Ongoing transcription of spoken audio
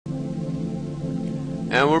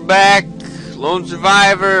And we're back. Lone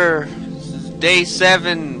Survivor. This is day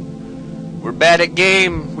 7. We're bad at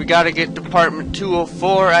game. We gotta get Department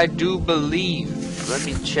 204, I do believe. Let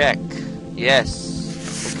me check.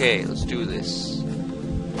 Yes. Okay, let's do this.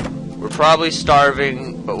 We're probably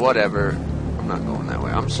starving, but whatever. I'm not going that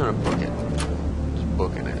way. I'm just gonna book it. Just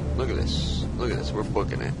booking it. Look at this. Look at this. We're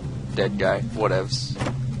booking it. Dead guy. Whatevs.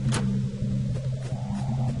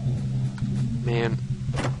 Man.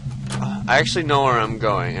 I actually know where I'm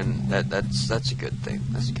going, and that's a good thing.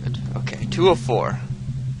 That's good. Okay, 204.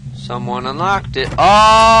 Someone unlocked it. Oh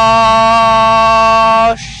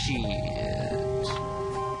shit!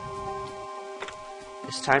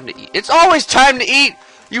 It's time to eat. It's always time to eat.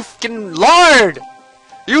 You fucking lard!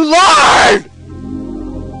 You lard!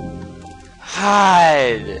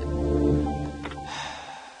 Hide.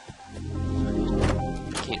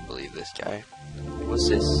 I can't believe this guy. What's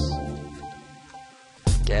this?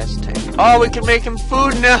 Gas tank. Oh, we can make him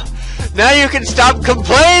food now. Now you can stop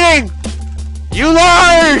complaining. You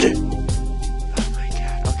lard! Oh my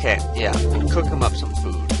god. Okay, yeah. Cook him up some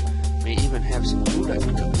food. May even have some food I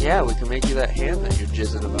can cook. Yeah, we can make you that ham that you're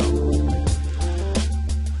jizzing about.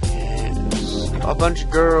 Yes. A bunch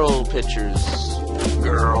of girl pictures.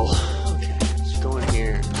 Girl. Okay, let's go in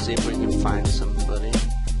here and see if we can find somebody.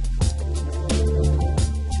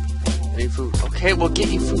 Any food? Okay, we'll get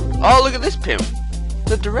you food. Oh, look at this pimp.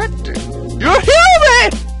 The director. You're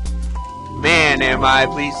human! Man, am I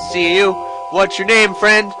pleased to see you. What's your name,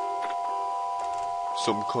 friend?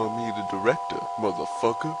 Some call me the director,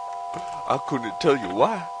 motherfucker. I couldn't tell you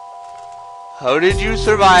why. How did you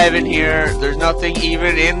survive in here? There's nothing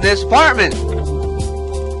even in this apartment.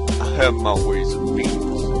 I have my ways and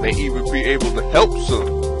means. May even be able to help some.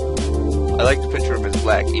 I like to picture him as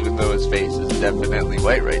black, even though his face is definitely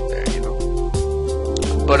white right there, you know.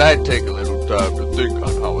 But I'd take a little time to think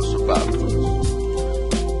on how I survive this.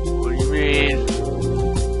 What do you mean?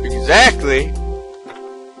 Exactly.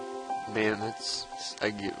 Man, that's... I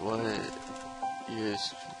get what? You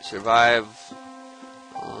survive...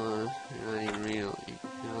 you're not even real. You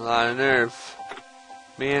have a lot of nerve.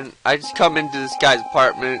 Man, I just come into this guy's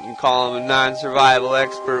apartment and call him a non-survival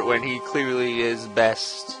expert when he clearly is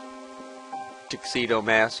best. Tuxedo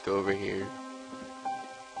mask over here.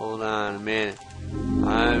 Hold on a minute.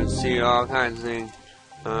 I've seen all kinds of things.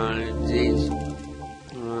 Jeez.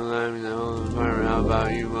 Let me know. How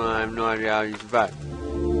about you? I have no idea how you survive.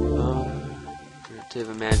 Creative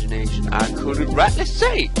imagination. I couldn't rightly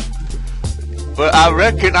say. But I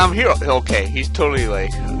reckon I'm here. Okay, he's totally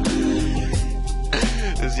like.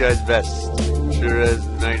 This guy's best. Sure as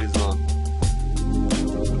the night is long.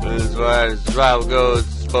 As far as survival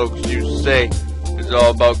goes, folks used to say. It's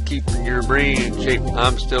all about keeping your brain in shape.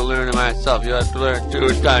 I'm still learning myself. You'll have to learn 2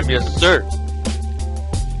 at a time. Yes, sir.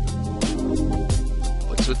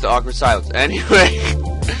 What's with the awkward silence? Anyway,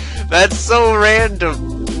 that's so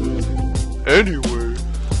random. Anyway,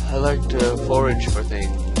 I like to forage for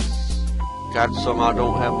things. God somehow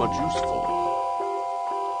don't have much use for.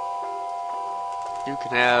 You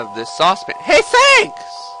can have this saucepan. Hey, thanks!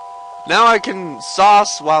 Now I can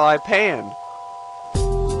sauce while I pan.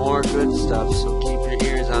 More good stuff, so keep your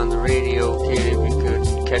ears on the radio, kid, if you could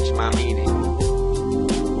catch my meaning.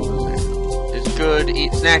 What was that? It's good to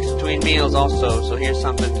eat snacks between meals also, so here's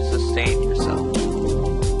something to sustain yourself.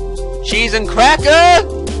 Cheese and cracker!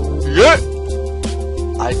 yeah!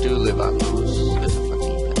 I do live on those. They're the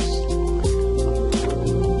fucking best.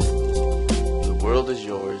 The world is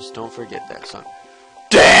yours, don't forget that, son.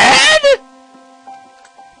 Dad?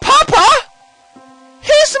 Papa?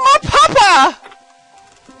 Here's my papa!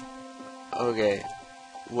 Okay,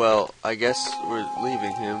 well, I guess we're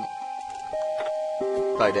leaving him.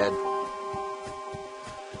 Bye, Dad.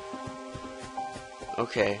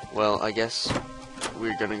 Okay, well, I guess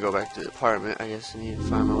we're gonna go back to the apartment. I guess I need to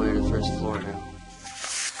find my way to the first floor now.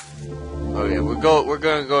 Okay, we're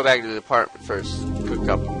gonna go back to the apartment first. Cook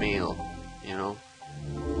up a meal, you know.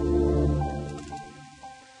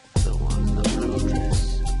 The one in the blue dress.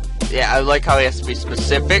 Yeah, I like how he has to be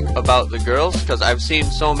specific about the girls, because I've seen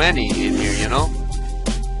so many in here, you know?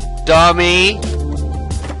 Dummy!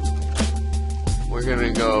 We're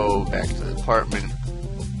gonna go back to the apartment,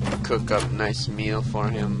 cook up a nice meal for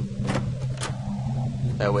him.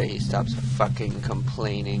 That way he stops fucking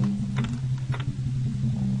complaining.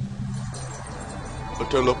 A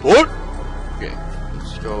teleport? Okay,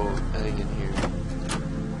 let's go, I think, in here.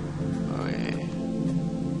 Okay.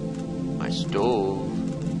 My stove.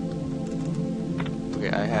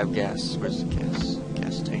 Okay, I have gas. Where's the gas?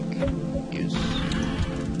 Gas tank. Use.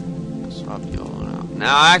 Swap the oil out.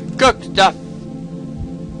 Now I cook stuff!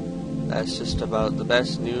 That's just about the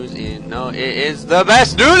best news in... No, it is the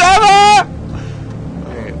best news ever!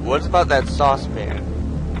 Okay, what's about that saucepan?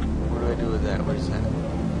 What do I do with that? What is that?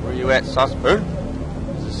 Where you at, saucepan?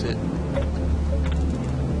 Is this it?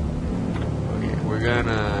 Okay, we're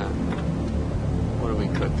gonna... What are we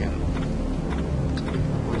cooking?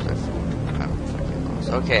 Where's our food? I'm fucking lost.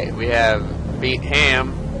 Okay, we have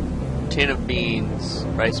ham, tin of beans,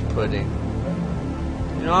 rice pudding.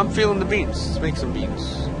 You know, I'm feeling the beans. Let's make some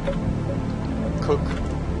beans. Cook.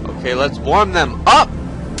 Okay, let's warm them up!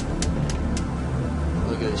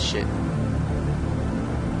 Look at this shit.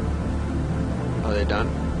 Are they done?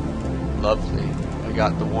 Lovely. I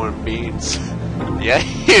got the warm beans. Yeah,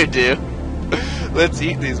 you do. Let's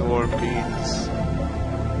eat these warm beans.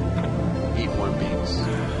 Eat warm beans.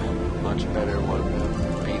 Much better warm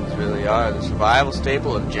beans really are. The survival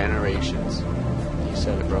staple of generations. You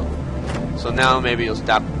said it, bro. So now maybe you'll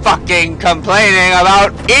stop fucking complaining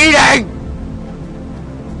about eating!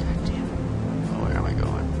 God damn it. Oh, where am I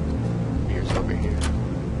going? Beer's over here.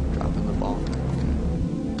 Dropping the ball. Okay.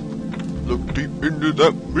 Look deep into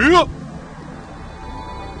that meal.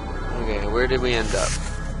 Okay, where did we end up?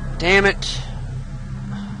 Damn it!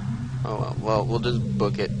 Oh well, we'll just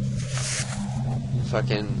book it.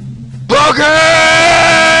 Fucking book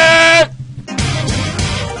it!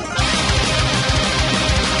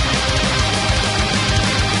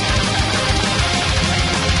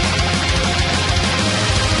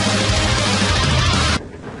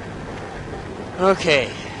 Okay.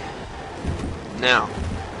 Now,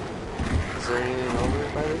 is there anything over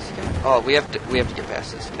by this guy? Oh, we have to get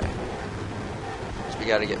past this guy. So we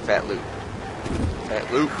gotta get fat loot.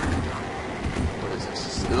 Fat loot. What is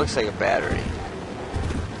this? It looks like a battery.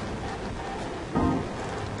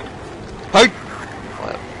 Hey!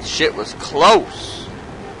 Well, shit was close.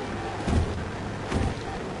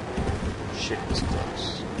 Shit was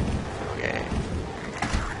close. Okay.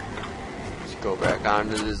 Let's go back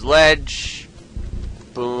onto this ledge.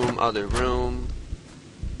 Boom, other room.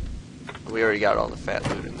 We already got all the fat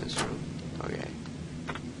loot in this room. Okay.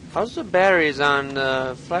 How's the batteries on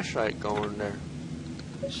the flashlight going there?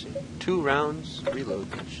 Let's see. 2 rounds.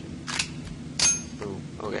 Reload that shit. Boom.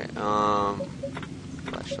 Okay.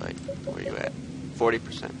 Flashlight. Where you at?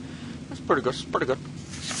 40%. That's pretty good. That's pretty good.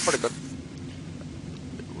 That's pretty good.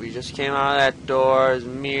 We just came out of that door. There's a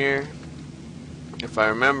mirror. If I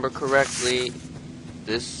remember correctly,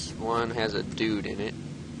 this one has a dude in it.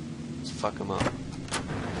 Let's fuck him up.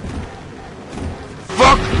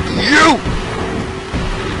 Fuck you!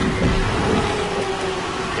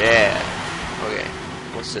 Yeah. Okay.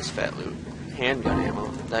 What's this fat loot? Handgun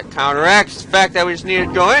ammo. That counteracts the fact that we just needed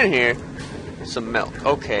to go in here. Some milk.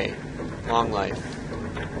 Okay. Long life.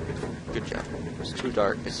 Good job. It's too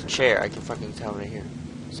dark. It's a chair. I can fucking tell right here.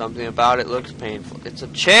 Something about it looks painful. It's a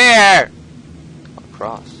chair! A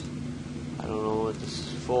cross. I don't know what this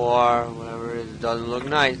is for. Whatever it is. It doesn't look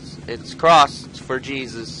nice. It's cross. It's for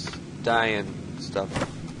Jesus. Dying stuff.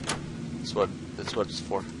 That's what it's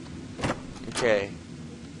for. Okay.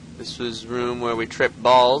 This was room where we tripped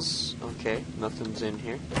balls. Okay. Nothing's in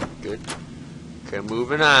here. Good. Okay,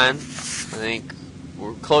 moving on. I think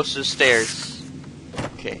we're close to the stairs.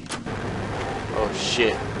 Okay. Oh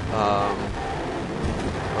shit. Oh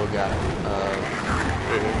god.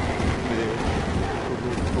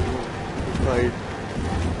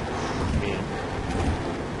 Man.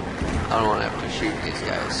 I don't want to have to shoot these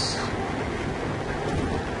guys.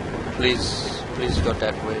 Please go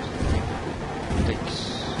that way. Thanks.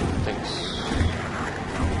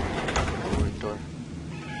 Door.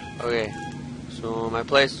 Okay. So my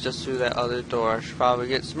place is just through that other door. I should probably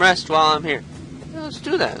get some rest while I'm here. Yeah, let's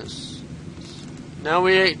do that. Now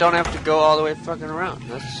we don't have to go all the way fucking around.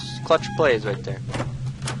 That's clutch plays right there.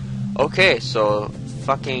 Okay, so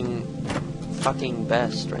fucking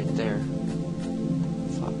best right there.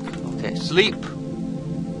 Fuck. Okay, sleep.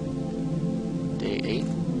 Day 8.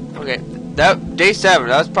 Okay, that day 7.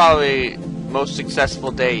 That was probably most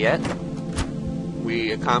successful day yet.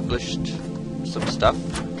 We accomplished some stuff.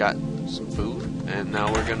 Got some food. And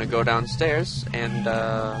now we're gonna go downstairs and,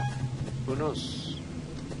 who knows?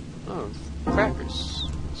 Oh, crackers.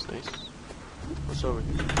 That's nice. What's over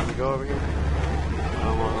here? Can we go over here? I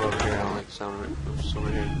don't want to go over here. I don't like the sound of it. What's over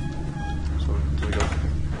here? So, can we go?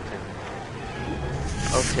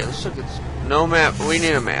 Okay, let's look at this. No map. We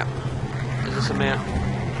need a map. Is this a map?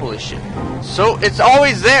 Holy shit. So, it's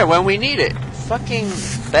always there when we need it. Fucking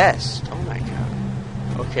best. Oh my god.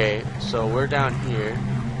 Okay, so we're down here.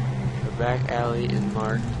 The back alley is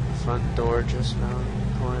marked. The front door just around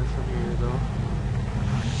the corner from here, though.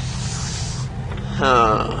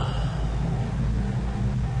 Huh.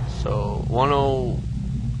 So,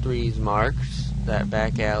 3's marked. That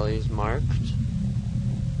back alley's marked.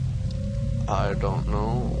 I don't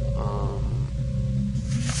know.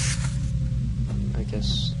 I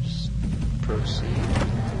guess just proceed.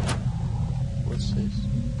 What's this?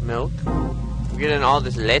 Milk? We're getting all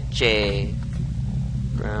this leche.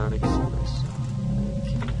 Ground express.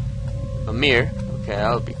 Okay. A mirror. Okay,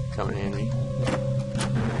 that'll be coming handy. Okay.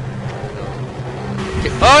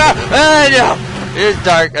 Oh no! Ah, no! It's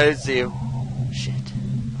dark. I didn't see him. Shit.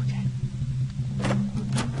 Okay.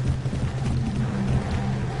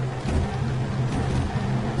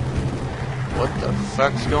 What the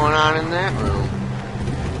fuck's going on in that room?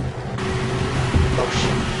 Oh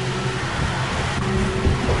shit.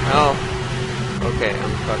 Oh. Okay,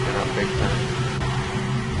 I'm fucking up big time.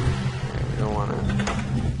 Okay, we don't wanna.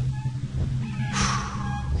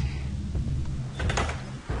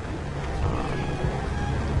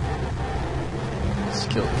 Let's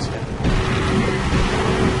kill this guy.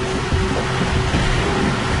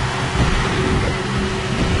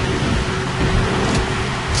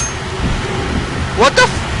 What the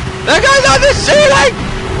f— that guy's on the ceiling!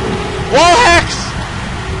 Wall hacks!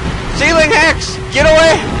 Ceiling hacks! Get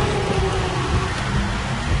away!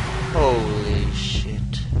 Holy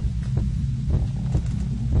shit.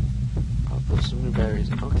 I'll put some new batteries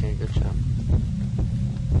in. Okay, good job.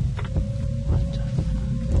 What the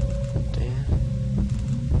fuck? Damn.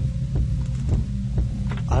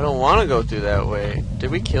 I don't want to go through that way.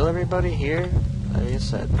 Did we kill everybody here? I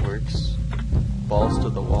guess that works. Balls to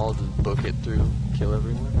the wall, just book it through, kill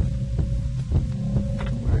everyone.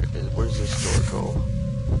 Where's this door go?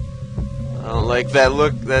 I don't like that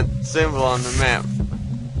look, that symbol on the map.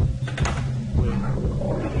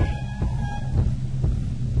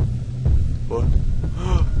 What?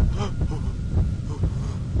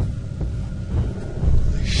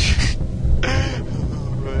 Holy shit. Oh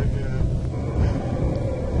my god.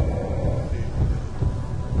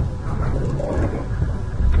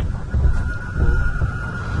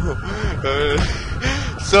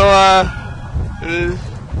 So,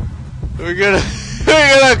 we're gonna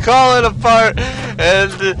call it apart,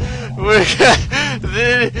 and we're gonna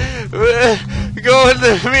go in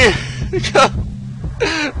the mirror. Go.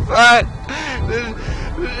 Fine.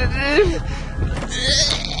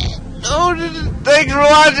 Oh, thanks for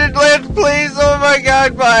watching, LancePlays. Oh my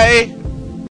god, bye.